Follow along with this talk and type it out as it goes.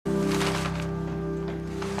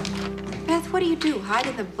What do you do? Hide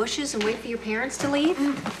in the bushes and wait for your parents to leave?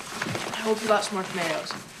 I hope you got some more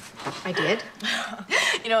tomatoes. I did.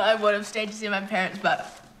 You know, I would have stayed to see my parents, but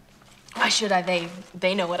why should I?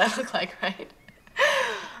 They know what I look like, right?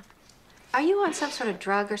 Are you on some sort of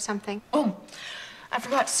drug or something? Oh, I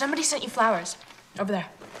forgot. Somebody sent you flowers. Over there.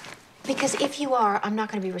 Because if you are, I'm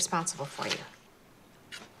not going to be responsible for you.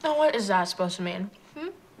 Now, what is that supposed to mean?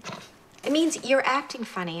 It means you're acting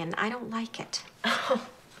funny, and I don't like it.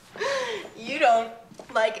 You don't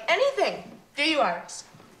like anything, do you, Iris?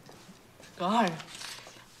 God,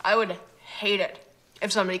 I would hate it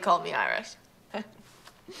if somebody called me Iris.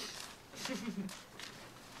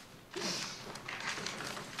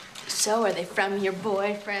 So, are they from your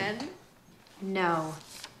boyfriend? No.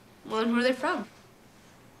 Well, then who are they from?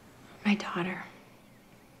 My daughter.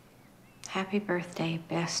 Happy birthday,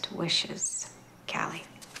 best wishes, Callie.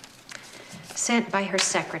 Sent by her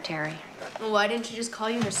secretary. Well, why didn't you just call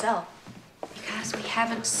you herself? Because we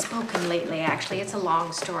haven't spoken lately, actually. It's a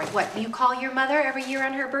long story. What, you call your mother every year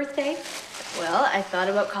on her birthday? Well, I thought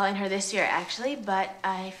about calling her this year, actually, but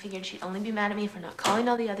I figured she'd only be mad at me for not calling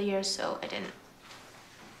all the other years, so I didn't.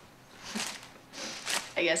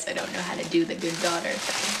 I guess I don't know how to do the good daughter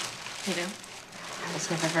thing, you know? I was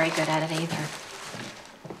never very good at it either.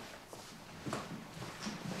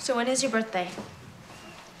 So when is your birthday?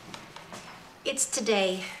 It's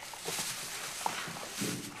today.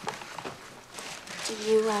 Do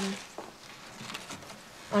you, want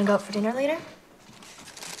to go out for dinner later?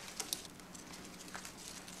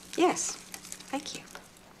 Yes, thank you.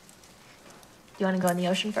 You want to go in the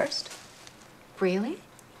ocean first? Really?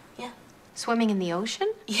 Yeah. Swimming in the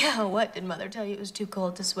ocean? Yeah, what? Did Mother tell you it was too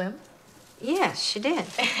cold to swim? Yes, she did.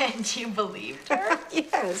 And you believed her?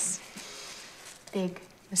 Yes. Big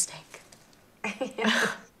mistake.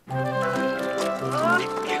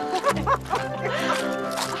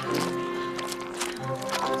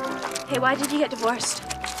 Hey, why did you get divorced?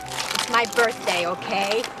 It's my birthday,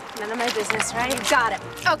 okay? None of my business, right? You got it.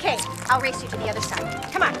 Okay, I'll race you to the other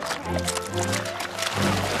side. Come on.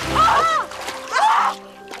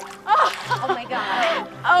 Oh my God.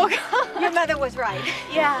 Oh, God. Your mother was right.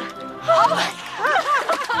 Yeah.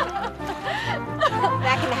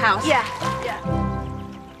 Back in the house. Yeah.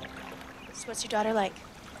 So what's your daughter like?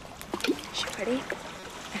 Is she pretty?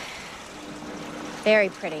 Very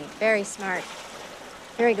pretty, very smart,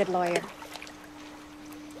 very good lawyer.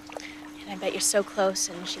 And I bet you're so close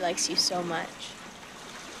and she likes you so much.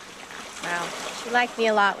 Wow. She liked me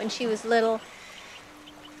a lot when she was little.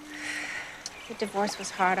 The divorce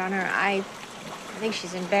was hard on her. I think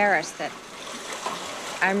she's embarrassed that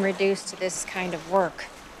I'm reduced to this kind of work.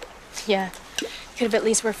 Yeah. Could have at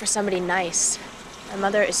least worked for somebody nice. My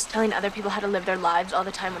mother is telling other people how to live their lives all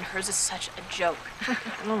the time when hers is such a joke. I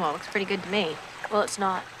don't know, it looks pretty good to me. Well, it's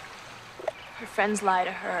not. Her friends lie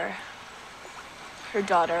to her. Her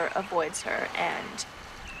daughter avoids her, and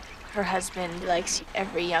her husband likes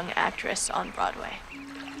every young actress on Broadway.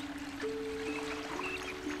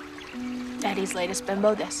 Eddie's latest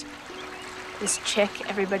bimbo, this chick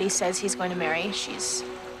everybody says he's going to marry, she's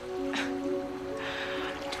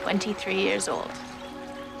 23 years old.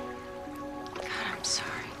 God, I'm sorry.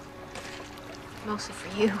 Mostly for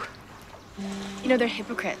you. You know, they're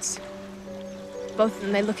hypocrites. Both of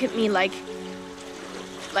them, they look at me like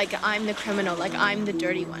I'm the criminal, like I'm the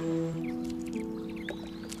dirty one.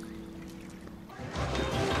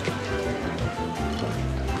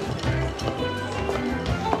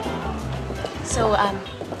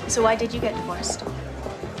 So why did you get divorced?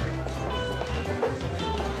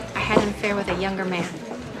 I had an affair with a younger man.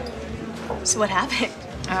 So what happened?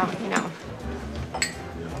 Oh, you know.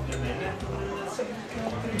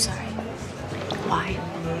 I'm sorry. Why?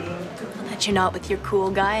 That you're not with your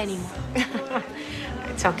cool guy anymore.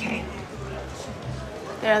 It's okay.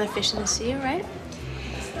 There are other fish in the sea, right?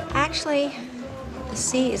 Actually, the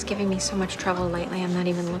sea is giving me so much trouble lately, I'm not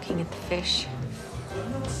even looking at the fish.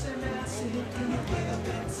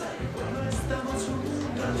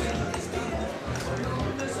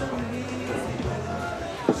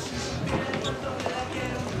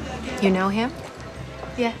 You know him?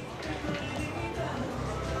 Yeah.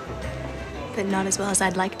 But not as well as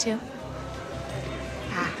I'd like to.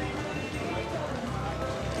 Ah.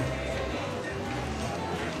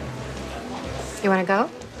 You want to go?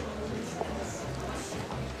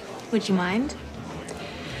 Would you mind?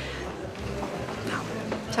 No,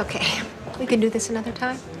 it's okay. We can do this another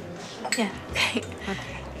time. Yeah. Okay.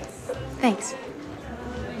 Thanks.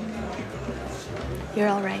 You're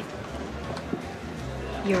all right.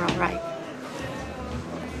 You're all right.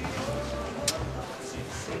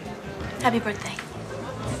 Happy birthday.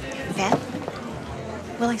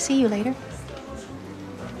 Beth, will I see you later?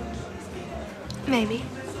 Maybe.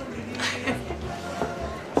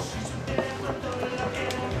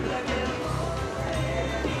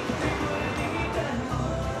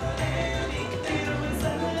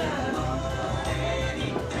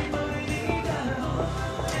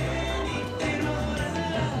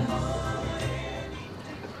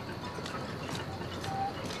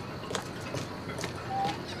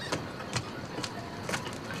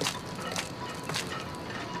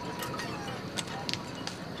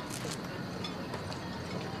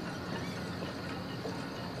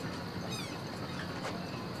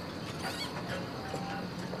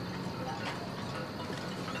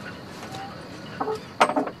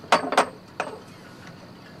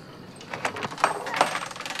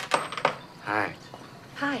 Hi.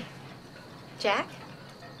 Hi. Jack?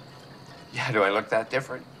 Yeah, do I look that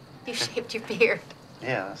different? You shaved your beard.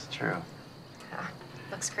 Yeah, that's true.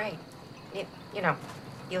 Looks great. You know,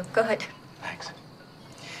 you look good. Thanks.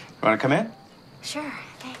 You want to come in? Sure,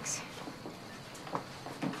 thanks.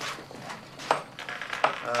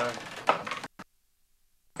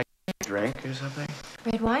 Drink or something?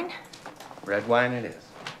 Red wine? Red wine it is.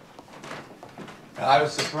 I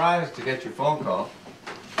was surprised to get your phone call.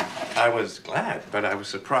 I was glad, but I was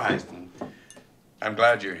surprised, and I'm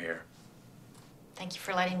glad you're here. Thank you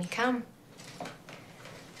for letting me come.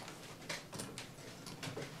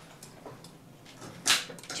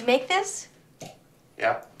 Did you make this?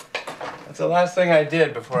 Yep. That's the last thing I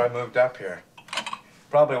did before I moved up here.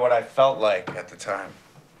 Probably what I felt like at the time.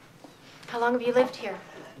 How long have you lived here?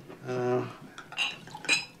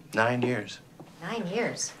 9 years. 9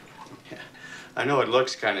 years. Yeah. I know it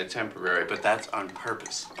looks kind of temporary, but that's on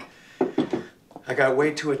purpose. I got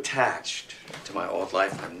way too attached to my old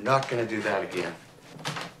life, and I'm not going to do that again.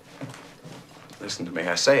 Listen to me,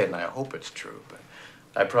 I say it and I hope it's true, but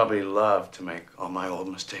I'd probably love to make all my old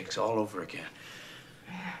mistakes all over again.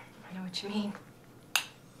 Yeah, I know what you mean.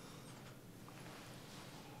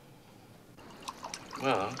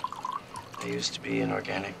 Well, I used to be an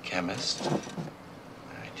organic chemist.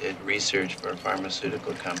 I did research for a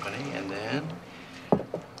pharmaceutical company, and then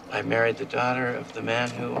I married the daughter of the man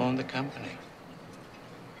who owned the company.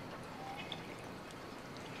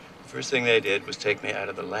 The first thing they did was take me out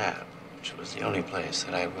of the lab, which was the only place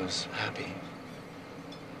that I was happy.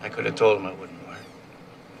 I could have told them it wouldn't work.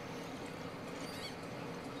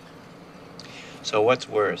 So what's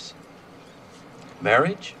worse,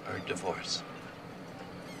 marriage or divorce?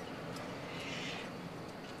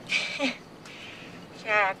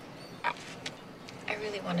 Jack, I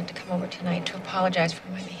really wanted to come over tonight to apologize for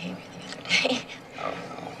my behavior the other day. Oh,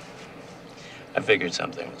 no. I figured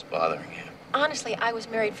something was bothering you. Honestly, I was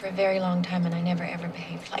married for a very long time and I never ever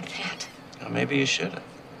behaved like that. Well, maybe you should have.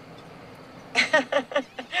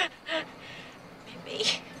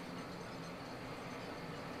 Maybe.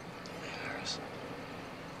 Iris,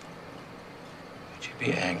 would you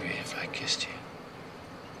be angry if I kissed you?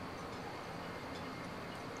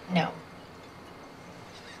 No.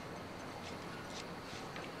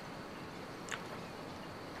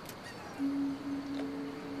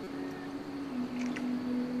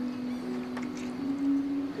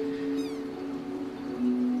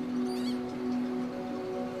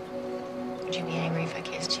 Would you be angry if I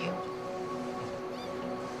kissed you?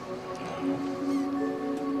 No.